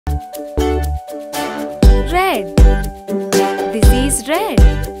Red. This is red.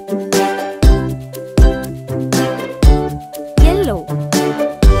 Yellow.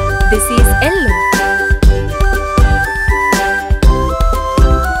 This is yellow.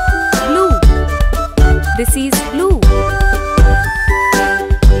 Blue. This is blue.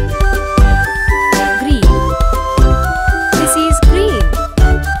 Green. This is green.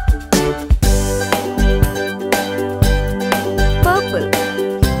 Purple.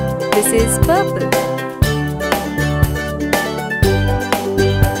 This is purple.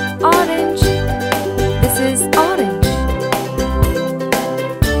 Orange. This is orange.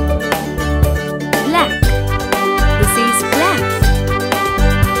 Black. This is black.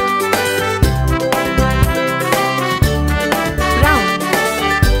 Brown.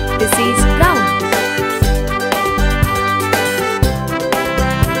 This is brown.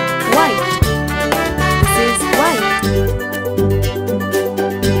 White. This is white.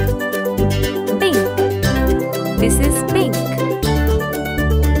 Pink. This is pink.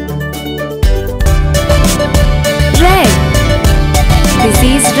 Red. This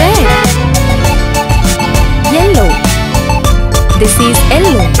is red. Yellow. This is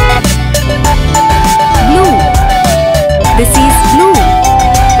yellow. Blue. This is blue.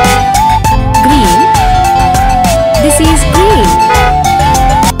 Green. This is green.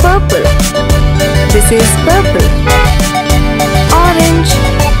 Purple. This is purple. Orange.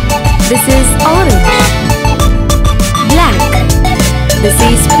 This is orange. Black. This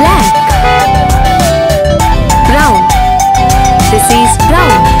is black. Brown. This is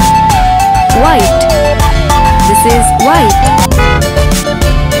brown. White. This is white.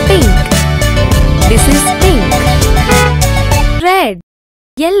 Pink. This is pink. Red.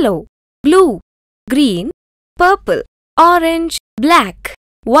 Yellow. Blue. Green. Purple. Orange. Black.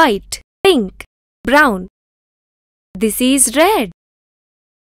 White. Pink. Brown. This is red.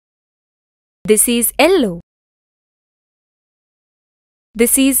 This is yellow.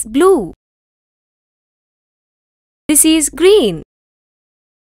 This is blue. This is green.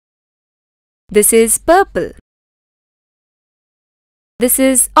 This is purple. This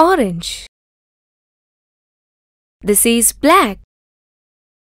is orange. This is black.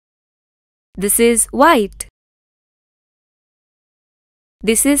 This is white.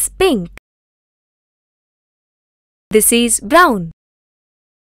 This is pink. This is brown.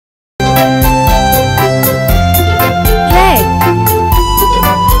 Red.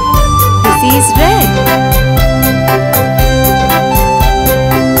 This is red.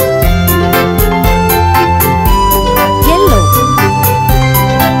 Yellow.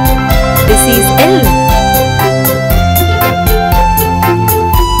 This is yellow.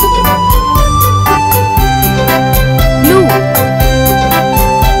 Blue.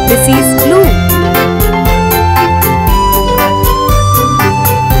 This is blue.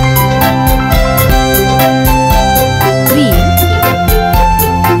 Green.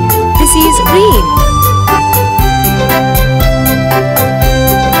 This is green.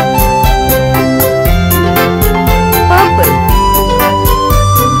 Purple.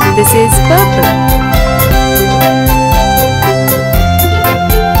 This is purple.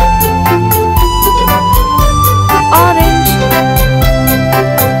 Orange.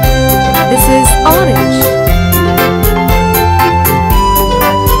 This is orange.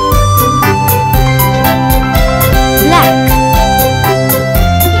 Black.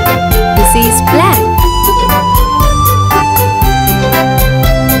 This is black.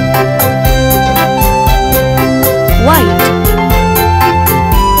 White.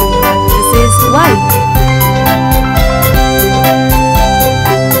 This is white.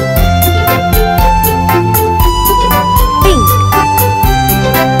 Pink.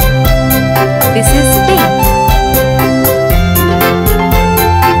 This is pink.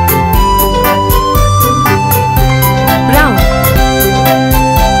 Brown.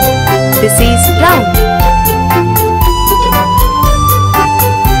 This is brown.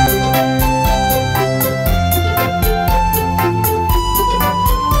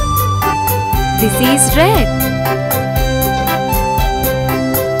 This is red.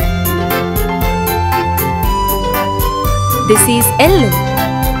 This is yellow.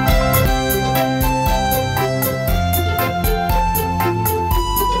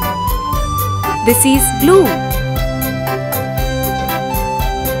 This is blue.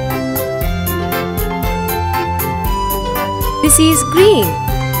 This is green.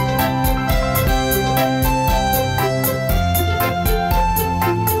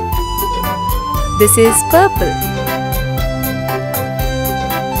 This is purple.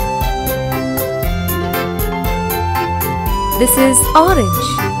 This is orange.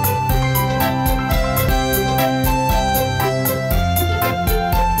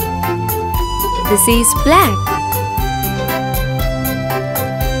 This is black.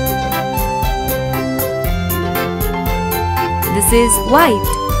 This is white.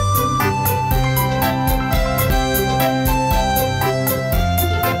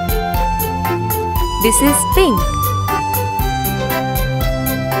 This is pink.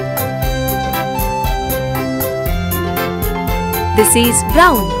 This is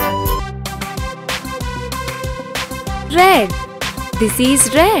brown. Red. This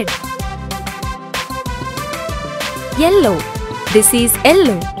is red. Yellow. This is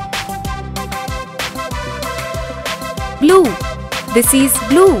yellow. Blue. This is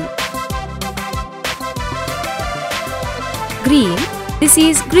blue. Green. This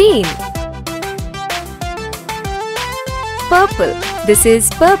is green. Purple. This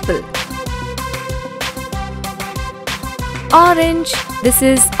is purple. Orange. This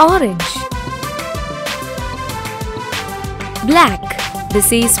is orange. Black.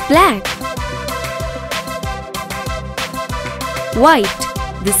 This is black. White.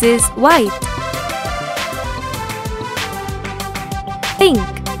 This is white. Pink.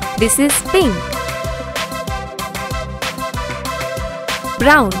 This is pink.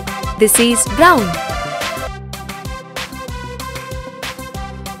 Brown. This is brown.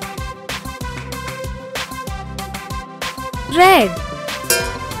 Red.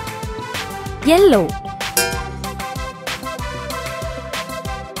 Yellow.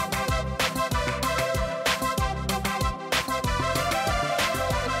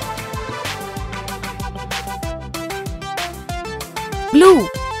 Blue.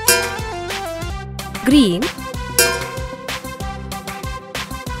 Green.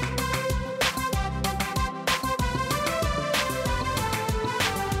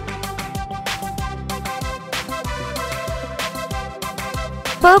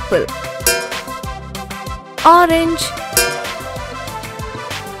 Purple. Orange.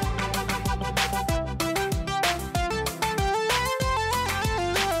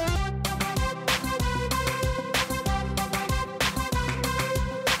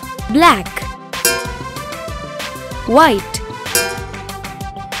 Black. White.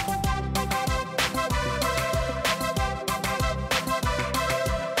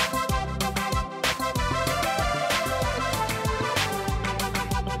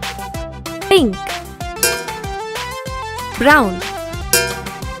 Pink. Brown.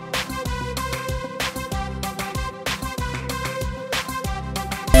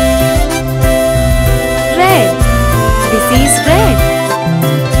 Red. This is red.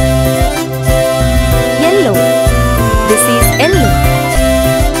 Yellow. This is yellow.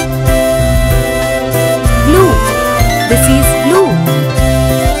 Blue. This is blue.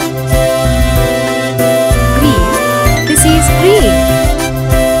 Green. This is green.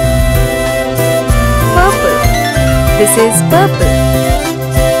 Purple. This is purple.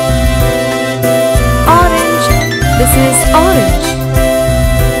 Orange. This is orange.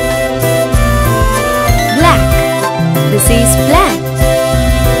 Black. This is black.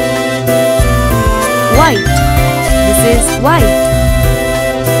 White. This is white.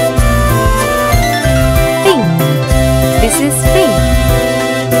 Pink. This is pink.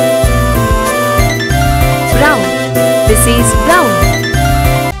 Brown. This is brown.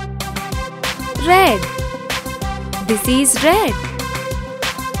 Red. This is red.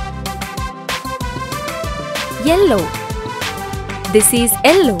 Yellow. This is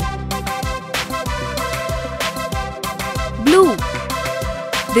yellow. Blue.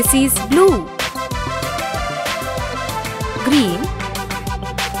 This is blue. Green.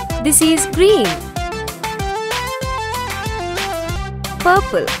 This is green.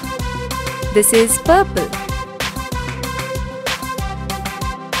 Purple. This is purple.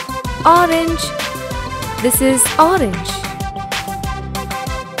 Orange. This is orange.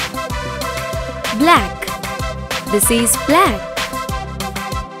 Black. This is black.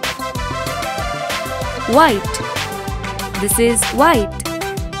 White. This is white.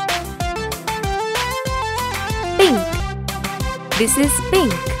 Pink. This is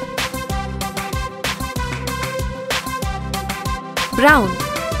pink. Brown.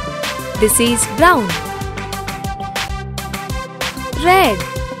 This is brown. Red.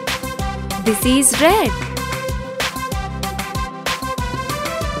 This is red.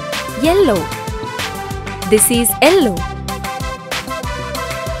 Yellow. This is yellow.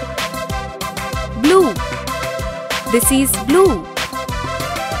 Blue. This is blue.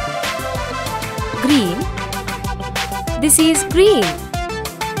 Green. This is green.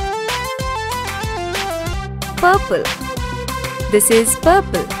 Purple. This is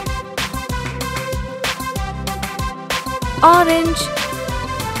purple. Orange.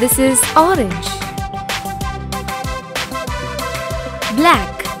 This is orange. Black.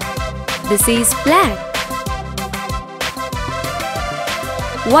 This is black.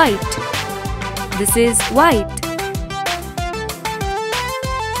 White. This is white.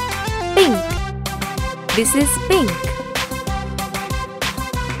 Pink. This is pink.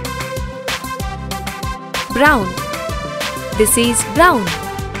 Brown. This is brown.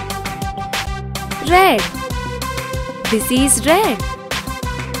 Red. This is red.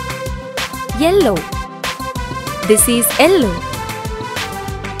 Yellow. This is yellow.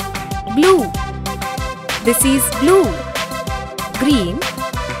 Blue. This is blue. Green.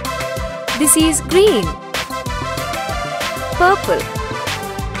 This is green. Purple.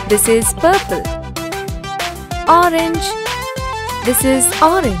 This is purple. Orange. This is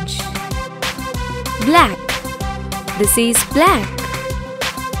orange. Black. This is black.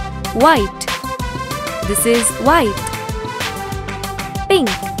 White. This is white. Pink.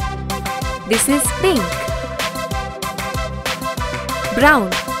 This is pink.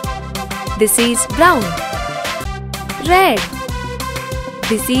 Brown. This is brown. Red.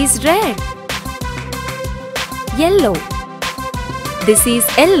 This is red. Yellow. This is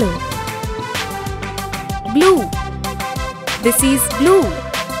yellow. Blue. This is blue.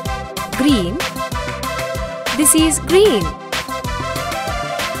 Green. This is green.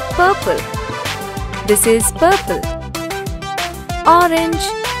 Purple. This is purple. Orange.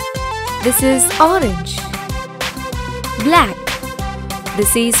 This is orange. Black.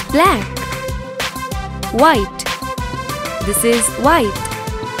 This is black. White. This is white.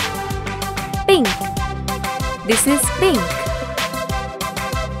 Pink. This is pink.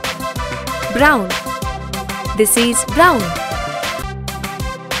 Brown. This is brown.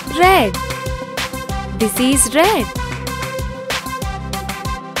 Red. This is red.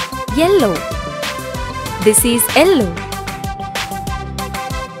 Yellow. This is yellow.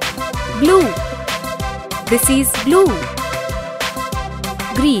 Blue. This is blue.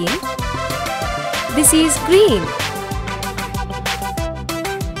 Green. This is green.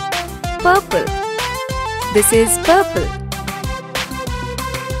 Purple. This is purple.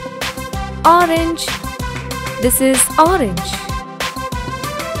 Orange. This is orange.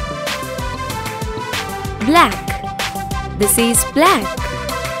 Black. This is black.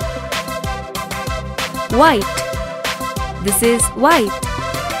 White. This is white.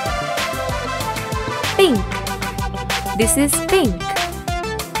 Pink. This is pink.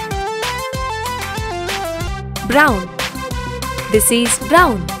 Brown. This is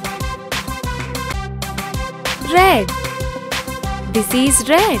brown. Red. This is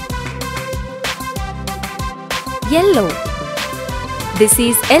red. Yellow. This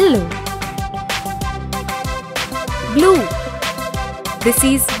is yellow. Blue. This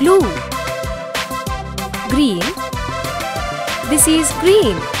is blue. Green. This is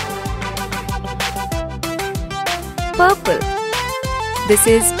green. Purple. This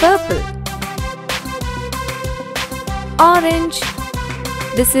is purple. Orange.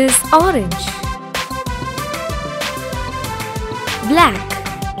 This is orange. Black.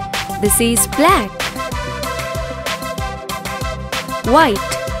 This is black.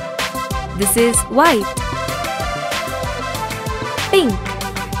 White. This is white. Pink.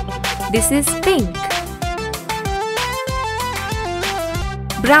 This is pink.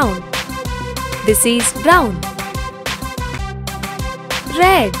 Brown. This is brown.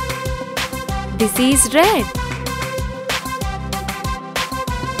 Red. This is red.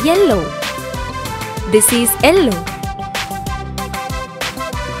 Yellow. This is yellow.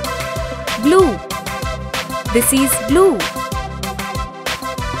 Blue. This is blue.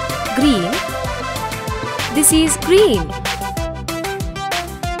 Green. This is green.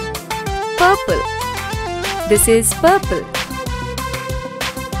 Purple. This is purple.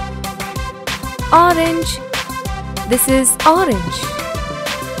 Orange. This is orange.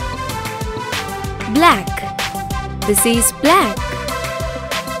 Black. This is black.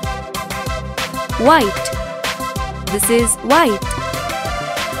 White. This is white.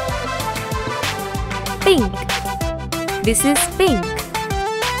 Pink. This is pink.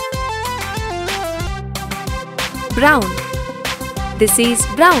 Brown. This is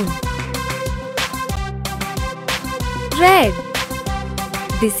brown. Red.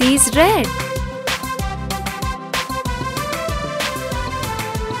 This is red.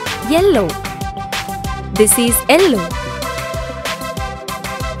 Yellow. This is yellow.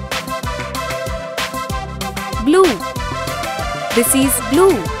 Blue. This is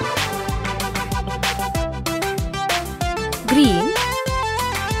blue. Green.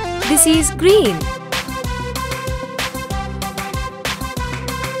 This is green.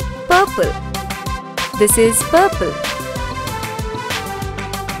 Purple. This is purple.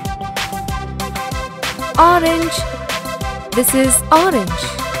 Orange. This is orange.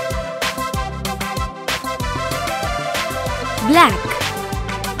 Black.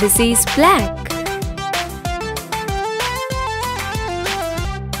 This is black.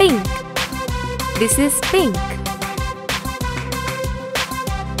 Pink. This is pink.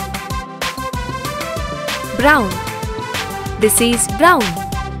 Brown. This is brown.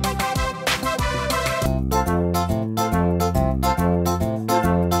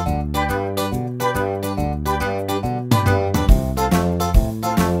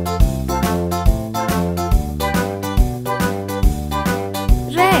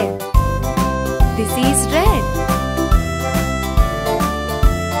 Red. This is red.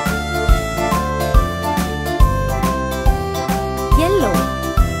 Yellow.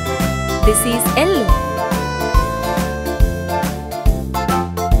 This is yellow.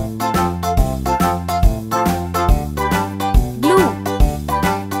 Blue.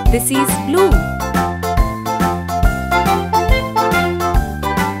 This is blue.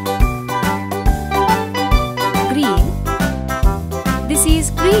 Green. This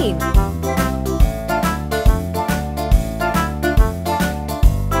is green.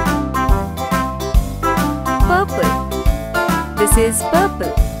 Purple. This is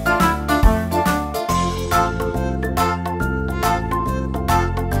purple.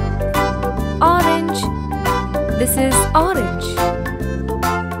 Orange. This is orange.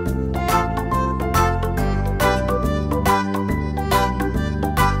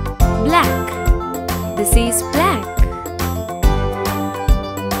 Black. This is black.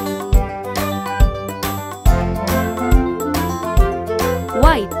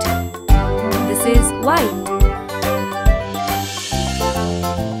 White. This is white.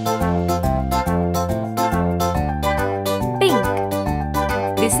 Pink.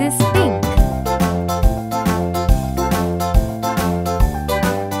 This is pink.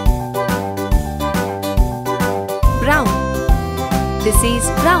 Brown. This is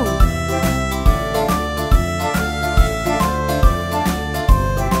brown.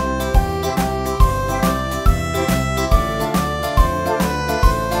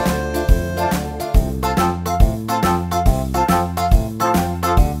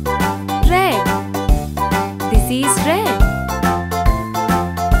 Red. This is red.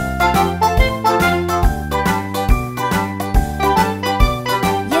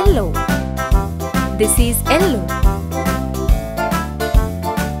 Yellow. This is yellow.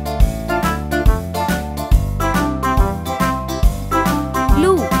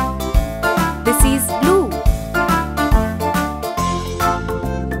 Blue. This is blue.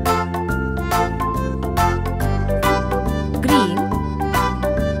 Green.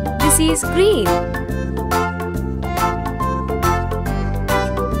 This is green.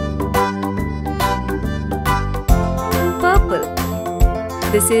 Purple.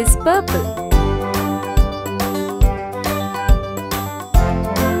 This is purple.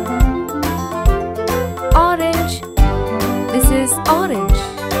 Orange. This is orange.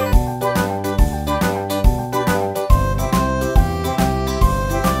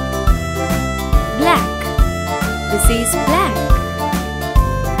 Black. This is black.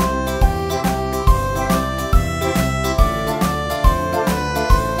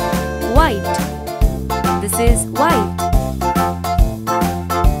 White. This is white.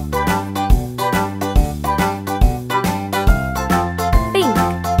 Pink.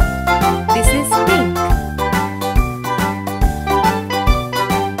 This is pink.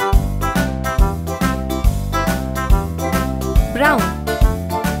 Brown.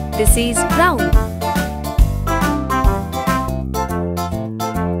 This is brown.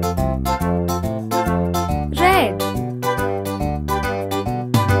 Red.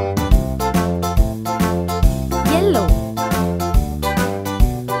 Yellow.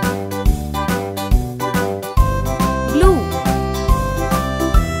 Blue.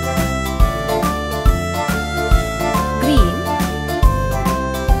 Green.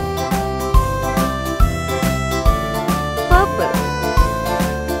 Purple.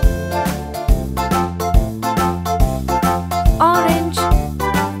 Orange.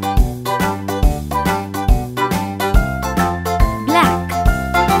 Black.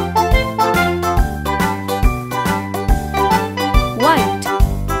 White.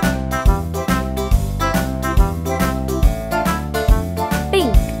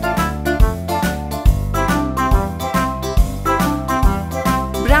 Pink.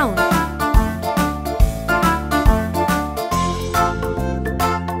 Brown.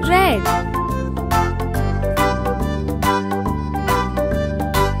 Red.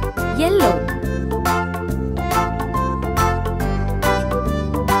 Yellow.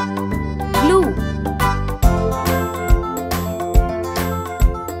 Blue.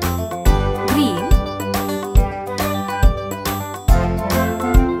 Green.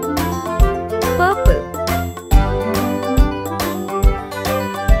 Purple.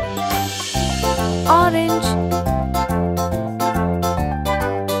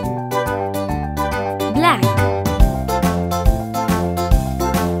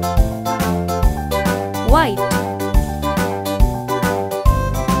 white,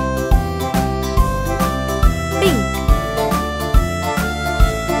 pink,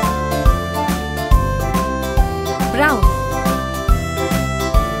 brown,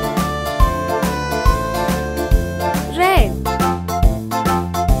 red,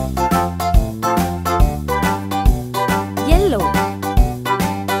 yellow,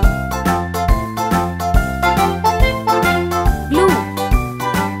 blue,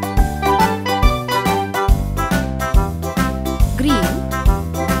 green,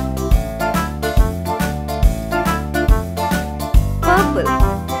 purple,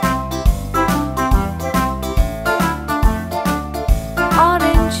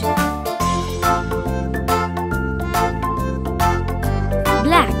 orange,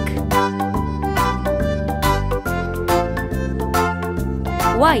 black,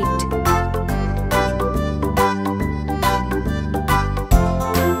 white,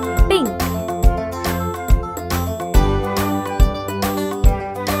 pink,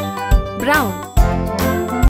 brown,